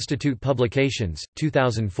Franciscan Institute Publications,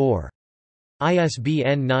 2004.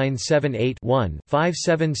 ISBN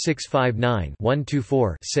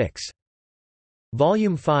 978-1-57659-124-6.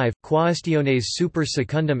 Volume 5, Quaestiones super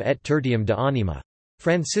secundum et tertium de anima.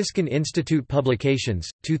 Franciscan Institute Publications,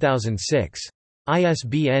 2006.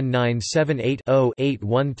 ISBN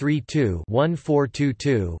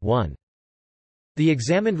 978-0-8132-1422-1. The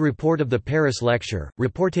Examined Report of the Paris Lecture,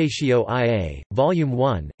 Reportatio IA, Volume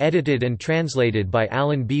 1, edited and translated by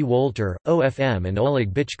Alan B. Wolter, OFM and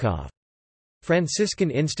Oleg Bichkov.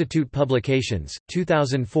 Franciscan Institute Publications,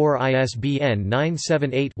 2004. ISBN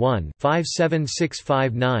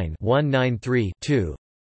 978-1-57659-193-2.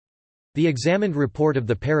 The Examined Report of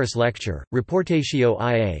the Paris Lecture, Reportatio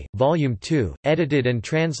IA, Volume 2, edited and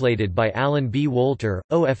translated by Alan B. Wolter,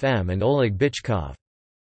 OFM and Oleg Bichkov.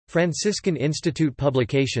 Franciscan Institute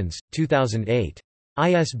Publications, 2008.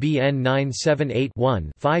 ISBN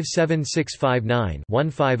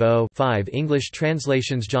 978-1-57659-150-5. English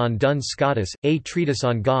translations. John Duns Scotus, A Treatise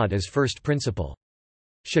on God as First Principle.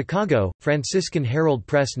 Chicago, Franciscan Herald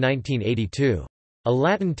Press 1982. A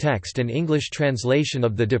Latin text and English translation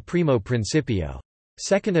of the De Primo Principio.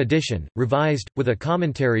 Second edition, revised, with a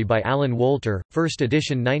commentary by Alan Wolter, first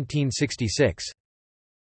edition 1966.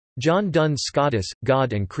 John Duns Scotus,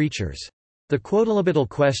 God and Creatures. The Quodlibetical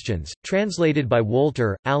Questions, translated by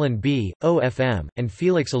Wolter, Alan B., OFM, and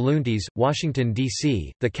Felix Aluntes, Washington,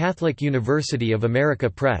 D.C., The Catholic University of America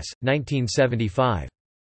Press, 1975.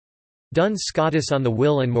 Duns Scotus on the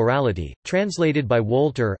Will and Morality, translated by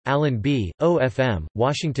Wolter, Alan B., OFM,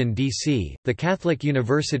 Washington, D.C., The Catholic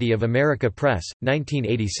University of America Press,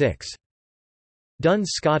 1986.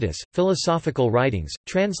 Duns Scotus, Philosophical Writings,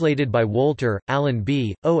 translated by Wolter, Alan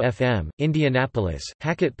B., OFM, Indianapolis,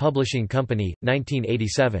 Hackett Publishing Company,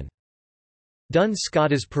 1987. Duns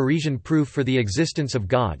Scotus Parisian Proof for the Existence of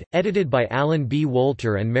God, edited by Alan B.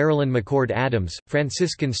 Wolter and Marilyn McCord Adams,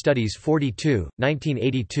 Franciscan Studies 42,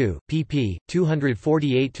 1982, pp.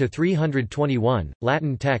 248–321,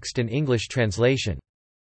 Latin text and English translation.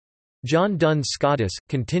 John Duns Scotus,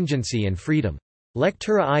 Contingency and Freedom.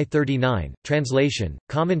 Lectura I-39, translation,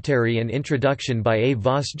 commentary and introduction by A.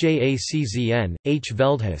 Voss Jaczn, H.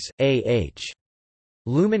 Veldhuis, A. H.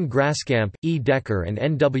 Luhmann Graskamp, E. Decker and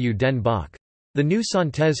N. W. Den Bach. The New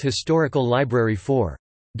Synthèse Historical Library 4.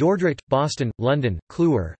 Dordrecht, Boston, London,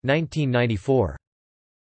 Kluwer, 1994.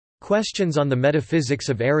 Questions on the Metaphysics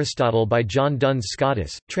of Aristotle by John Duns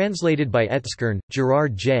Scotus, translated by Etzkern,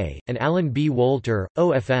 Gerard J., and Alan B. Wolter,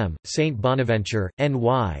 OFM, St. Bonaventure,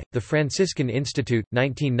 N.Y., The Franciscan Institute,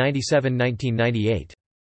 1997–1998.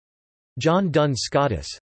 John Duns Scotus.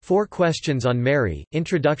 4 Questions on Mary,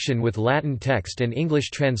 Introduction with Latin text and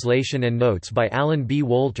English translation and notes by Alan B.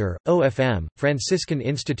 Wolter, OFM, Franciscan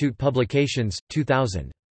Institute Publications,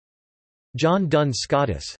 2000. John Duns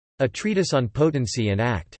Scotus. A Treatise on Potency and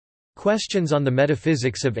Act. Questions on the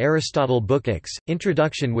Metaphysics of Aristotle Book X,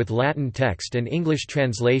 Introduction with Latin text and English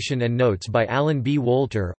translation and notes by Alan B.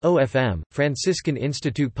 Wolter, OFM, Franciscan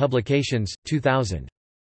Institute Publications, 2000.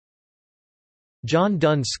 John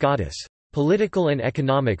Duns Scotus. Political and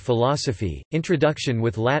Economic Philosophy, Introduction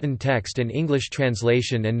with Latin text and English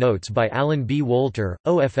translation and notes by Alan B. Wolter,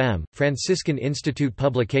 OFM, Franciscan Institute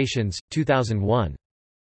Publications, 2001.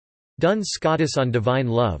 Duns Scotus on Divine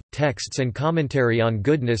Love, Texts and Commentary on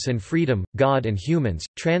Goodness and Freedom, God and Humans,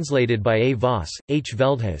 translated by A. Voss, H.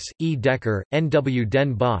 Veldhuis, E. Decker, N. W.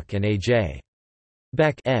 Den Bach and A. J.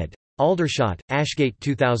 Beck ed. Aldershot, Ashgate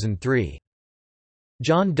 2003.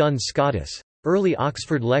 John Duns Scotus. Early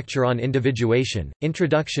Oxford Lecture on Individuation,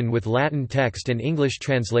 Introduction with Latin text and English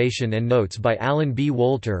translation and notes by Alan B.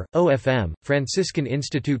 Wolter, OFM, Franciscan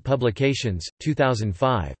Institute Publications,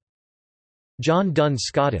 2005. John Duns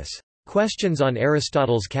Scotus. Questions on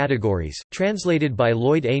Aristotle's Categories, translated by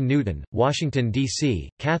Lloyd A. Newton, Washington, D.C.,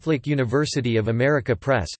 Catholic University of America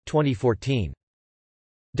Press, 2014.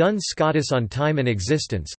 Duns Scotus on Time and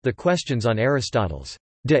Existence, The Questions on Aristotle's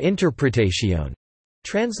De Interpretation,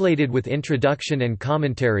 translated with introduction and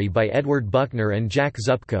commentary by Edward Buckner and Jack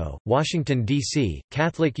Zupko, Washington, D.C.,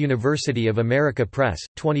 Catholic University of America Press,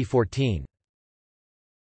 2014.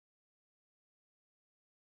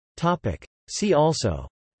 See also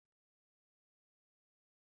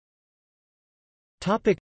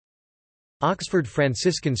Oxford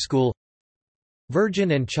Franciscan School,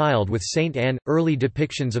 Virgin and Child with Saint Anne – Early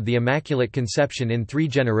depictions of the Immaculate Conception in 3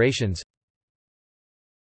 generations.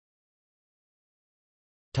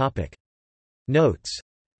 Notes.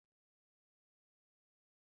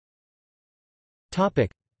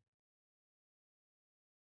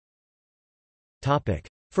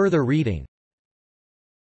 Further reading.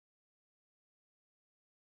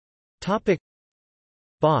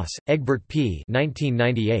 Voss, Egbert P.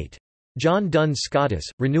 1998. John Duns Scotus,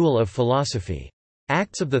 Renewal of Philosophy.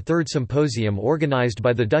 Acts of the Third Symposium organised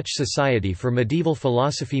by the Dutch Society for Medieval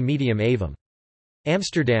Philosophy Medium Avum.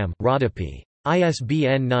 Amsterdam, Rodopi.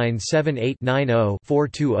 ISBN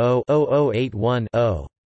 978-90-420-0081-0.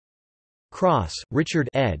 Cross, Richard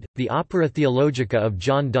ed., The Opera Theologica of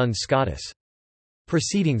John Duns Scotus.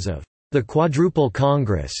 Proceedings of the Quadruple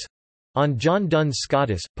Congress on John Duns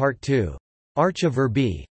Scotus, Part 2. Archa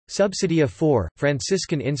Verbi. Subsidia 4,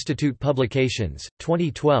 Franciscan Institute Publications,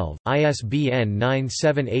 2012, ISBN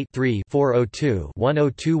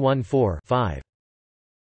 978-3-402-10214-5.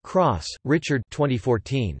 Cross, Richard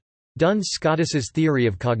 2014. Duns Scotus's Theory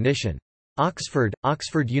of Cognition. Oxford,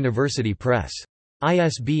 Oxford University Press.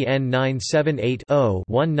 ISBN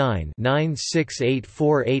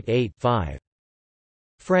 978-0-19-968488-5.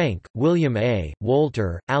 Frank, William A.,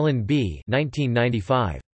 Wolter, Alan B.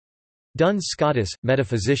 1995. Duns Scotus,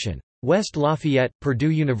 Metaphysician. West Lafayette, Purdue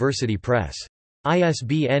University Press.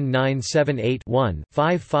 ISBN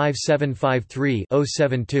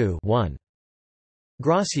 978-1-55753-072-1.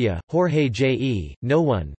 Gracia, Jorge J. E., No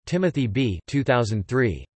One, Timothy B.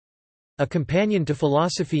 2003. A Companion to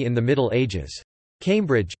Philosophy in the Middle Ages.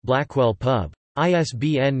 Cambridge, Blackwell Pub.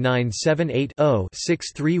 ISBN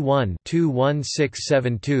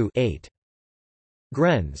 978-0-631-21672-8.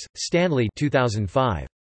 Grenz, Stanley 2005.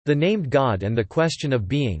 The Named God and the Question of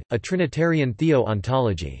Being, A Trinitarian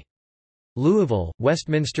Theo-Ontology. Louisville,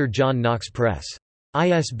 Westminster John Knox Press.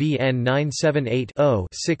 ISBN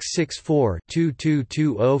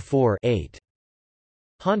 978-0-664-22204-8.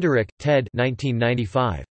 Honderich, Ted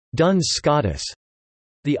 1995. Duns Scotus.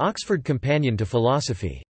 The Oxford Companion to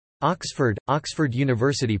Philosophy. Oxford, Oxford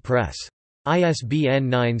University Press. ISBN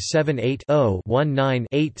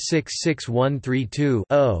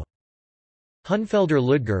 978-0-19-866132-0. Hunfelder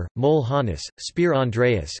Ludger, Mol Hannes, Speer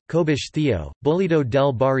Andreas, Kobisch Theo, Bolito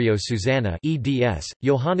del Barrio Susanna eds,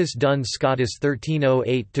 Johannes Duns Scotus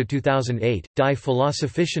 1308–2008, Die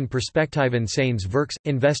Philosophischen Perspektiven seines Werks,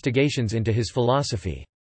 Investigations into his philosophy.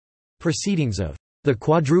 Proceedings of the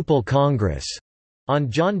Quadruple Congress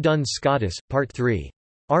on John Duns Scotus, Part 3.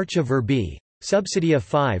 Archa Verbi. Subsidia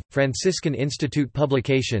 5, Franciscan Institute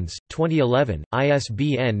Publications, 2011,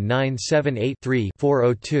 ISBN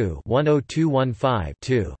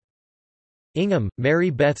 978-3-402-10215-2. Ingham,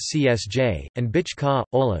 Mary Beth C.S.J., and Bitchka,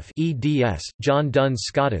 Olaf eds, John Duns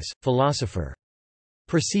Scotus, Philosopher.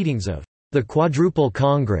 Proceedings of the Quadruple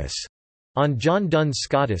Congress on John Duns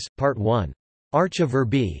Scotus, Part 1. Archa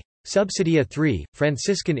Verbi. Subsidia 3,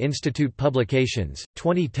 Franciscan Institute Publications,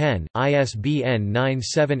 2010, ISBN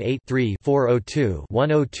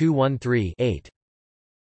 978-3-402-10213-8.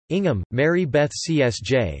 Ingham, Mary Beth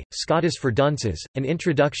C.S.J., Scotus for Dunces, An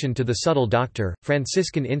Introduction to the Subtle Doctor,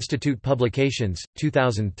 Franciscan Institute Publications,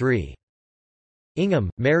 2003.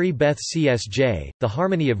 Ingham, Mary Beth C.S.J., The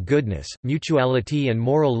Harmony of Goodness, Mutuality and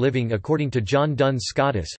Moral Living According to John Duns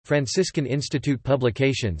Scotus, Franciscan Institute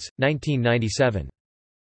Publications, 1997.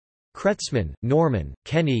 Kretzmann, Norman,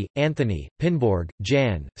 Kenny, Anthony, Pinborg,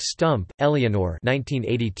 Jan, Stump, Eleanor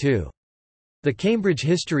 1982. The Cambridge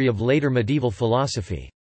History of Later Medieval Philosophy.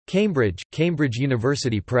 Cambridge, Cambridge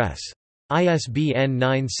University Press. ISBN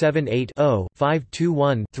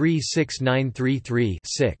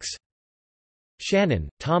 978-0-521-36933-6. Shannon,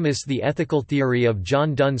 Thomas. The Ethical Theory of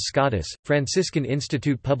John Duns Scotus, Franciscan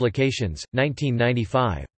Institute Publications,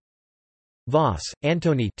 1995. Voss,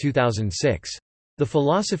 Antony 2006. The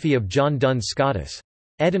Philosophy of John Duns Scotus.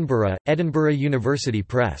 Edinburgh, Edinburgh University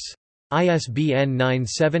Press. ISBN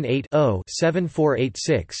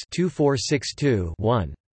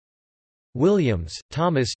 978-0-7486-2462-1. Williams,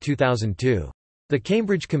 Thomas 2002. The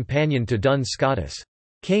Cambridge Companion to Duns Scotus.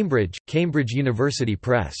 Cambridge, Cambridge University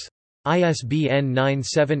Press. ISBN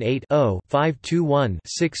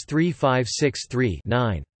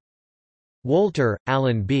 978-0-521-63563-9. Wolter,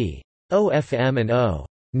 Alan B. OFM and O.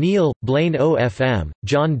 Neil, Blaine OFM,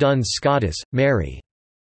 John Duns Scotus, Mary.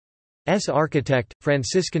 S. Architect,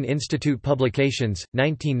 Franciscan Institute Publications,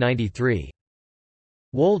 1993.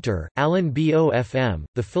 Wolter, Alan B. OFM,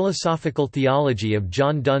 The Philosophical Theology of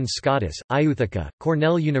John Duns Scotus, Iuthaka,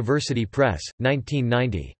 Cornell University Press,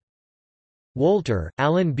 1990. Wolter,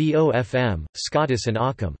 Alan B. OFM, Scotus and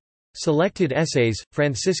Occam. Selected Essays,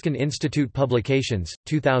 Franciscan Institute Publications,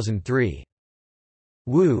 2003.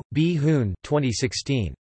 Wu, B. Hoon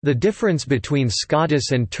 2016. The Difference Between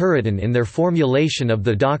Scotus and Turretin in Their Formulation of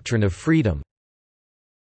the Doctrine of Freedom.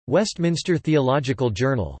 Westminster Theological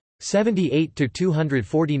Journal.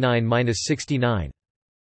 78–249–69.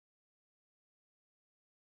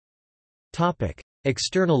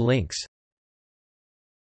 External links.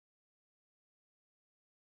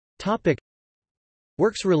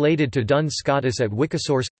 Works related to Duns Scotus at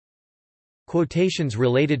Wikisource. Quotations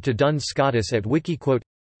related to Duns Scotus at Wikiquote.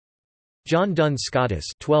 John Duns Scotus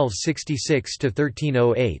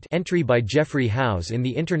 (1266–1308) entry by Geoffrey Howes in the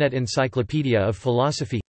Internet Encyclopedia of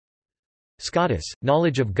Philosophy. Scotus,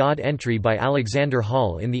 Knowledge of God entry by Alexander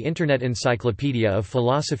Hall in the Internet Encyclopedia of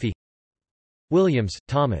Philosophy. Williams,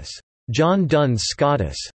 Thomas. John Duns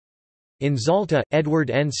Scotus. In Zalta, Edward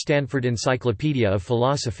N. Stanford Encyclopedia of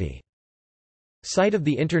Philosophy. Site of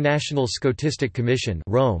the International Scotistic Commission,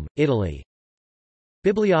 Rome, Italy.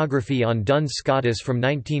 Bibliography on Duns Scotus from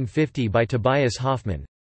 1950 by Tobias Hoffman.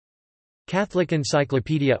 Catholic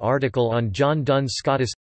Encyclopedia article on John Duns Scotus.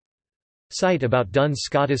 Site about Duns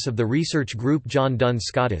Scotus of the research group John Duns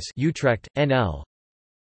Scotus, Utrecht, NL.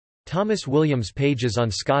 Thomas Williams pages on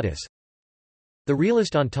Scotus. The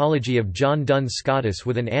Realist Ontology of John Duns Scotus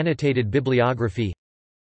with an annotated bibliography.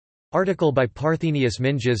 Article by Parthenius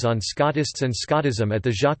Minges on Scotists and Scotism at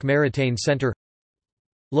the Jacques Maritain Centre.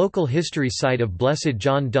 Local history site of Blessed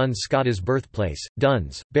John Duns Scotus birthplace,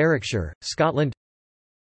 Duns, Berwickshire, Scotland.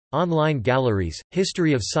 Online galleries,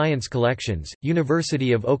 History of Science collections,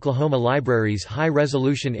 University of Oklahoma Libraries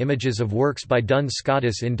high-resolution images of works by Duns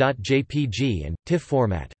Scotus in .jpg and TIFF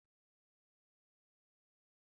format.